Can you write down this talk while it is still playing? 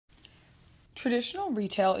Traditional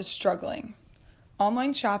retail is struggling.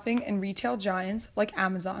 Online shopping and retail giants like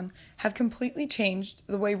Amazon have completely changed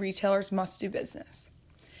the way retailers must do business.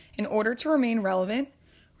 In order to remain relevant,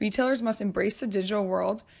 retailers must embrace the digital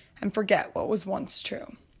world and forget what was once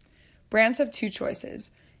true. Brands have two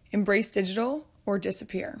choices: embrace digital or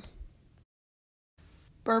disappear.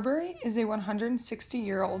 Burberry is a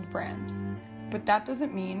 160-year-old brand, but that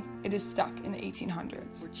doesn't mean it is stuck in the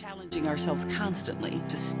 1800s. We're challenging ourselves constantly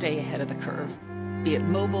to stay ahead of the curve. Be it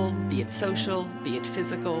mobile, be it social, be it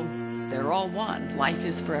physical, they're all one. Life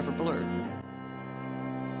is forever blurred.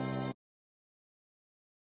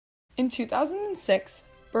 In 2006,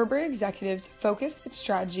 Burberry executives focused its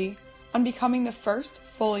strategy on becoming the first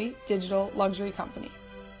fully digital luxury company.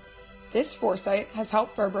 This foresight has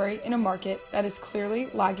helped Burberry in a market that is clearly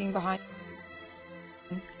lagging behind.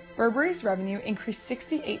 Burberry's revenue increased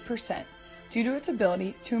 68% due to its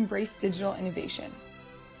ability to embrace digital innovation.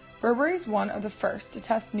 Burberry is one of the first to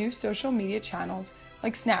test new social media channels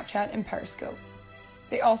like Snapchat and Periscope.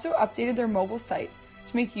 They also updated their mobile site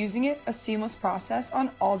to make using it a seamless process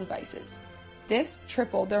on all devices. This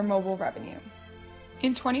tripled their mobile revenue.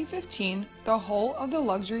 In 2015, the whole of the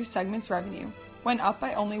luxury segment's revenue went up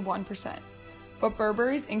by only 1%, but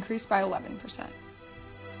Burberry's increased by 11%.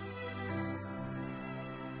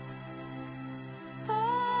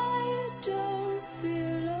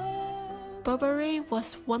 Burberry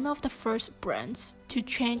was one of the first brands to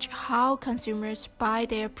change how consumers buy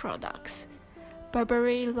their products.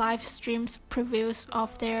 Burberry live streams previews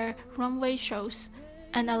of their runway shows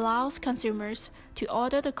and allows consumers to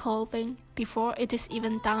order the clothing before it is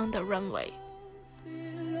even down the runway.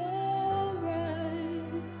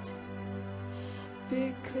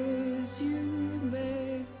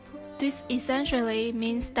 This essentially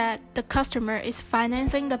means that the customer is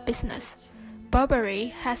financing the business. Burberry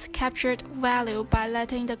has captured value by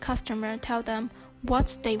letting the customer tell them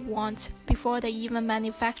what they want before they even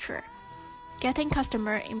manufacture. Getting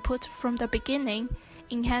customer input from the beginning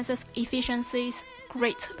enhances efficiencies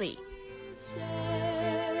greatly.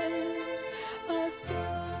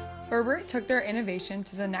 Burberry took their innovation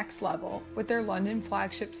to the next level with their London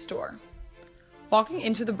flagship store. Walking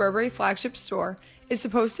into the Burberry flagship store is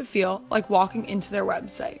supposed to feel like walking into their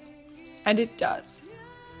website, and it does.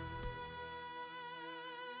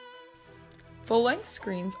 Full-length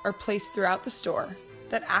screens are placed throughout the store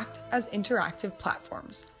that act as interactive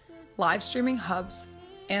platforms, live streaming hubs,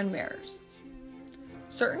 and mirrors.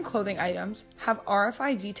 Certain clothing items have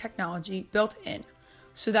RFID technology built in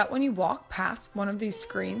so that when you walk past one of these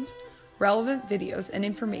screens, relevant videos and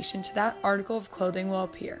information to that article of clothing will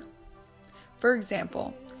appear. For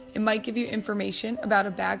example, it might give you information about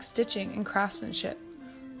a bag's stitching and craftsmanship,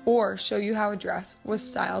 or show you how a dress was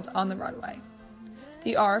styled on the runway.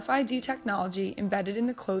 The RFID technology embedded in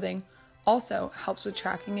the clothing also helps with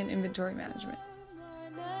tracking and inventory management.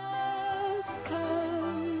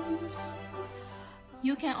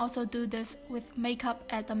 You can also do this with makeup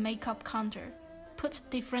at the makeup counter. Put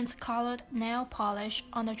different colored nail polish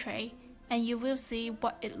on a tray, and you will see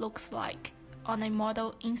what it looks like on a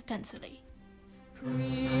model instantly.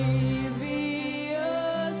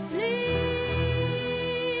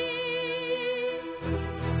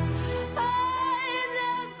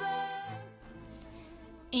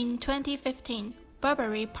 In 2015,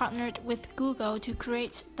 Burberry partnered with Google to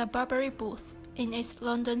create the Burberry booth in its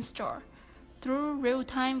London store. Through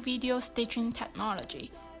real-time video stitching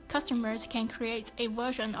technology, customers can create a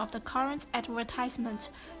version of the current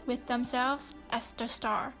advertisement with themselves as the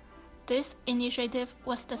star. This initiative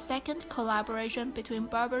was the second collaboration between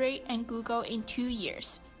Burberry and Google in 2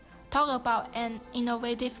 years. Talk about an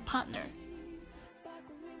innovative partner.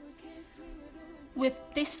 With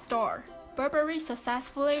this store, Burberry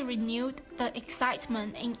successfully renewed the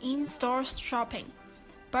excitement in in-store shopping.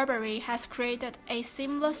 Burberry has created a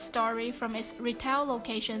seamless story from its retail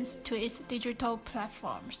locations to its digital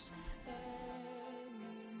platforms.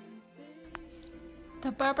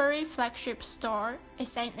 The Burberry flagship store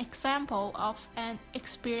is an example of an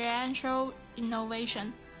experiential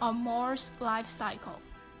innovation on Moore's life cycle.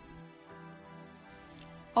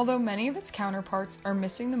 Although many of its counterparts are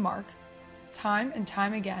missing the mark, time and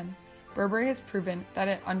time again, Burberry has proven that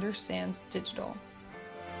it understands digital.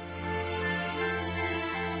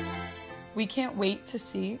 We can't wait to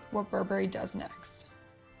see what Burberry does next.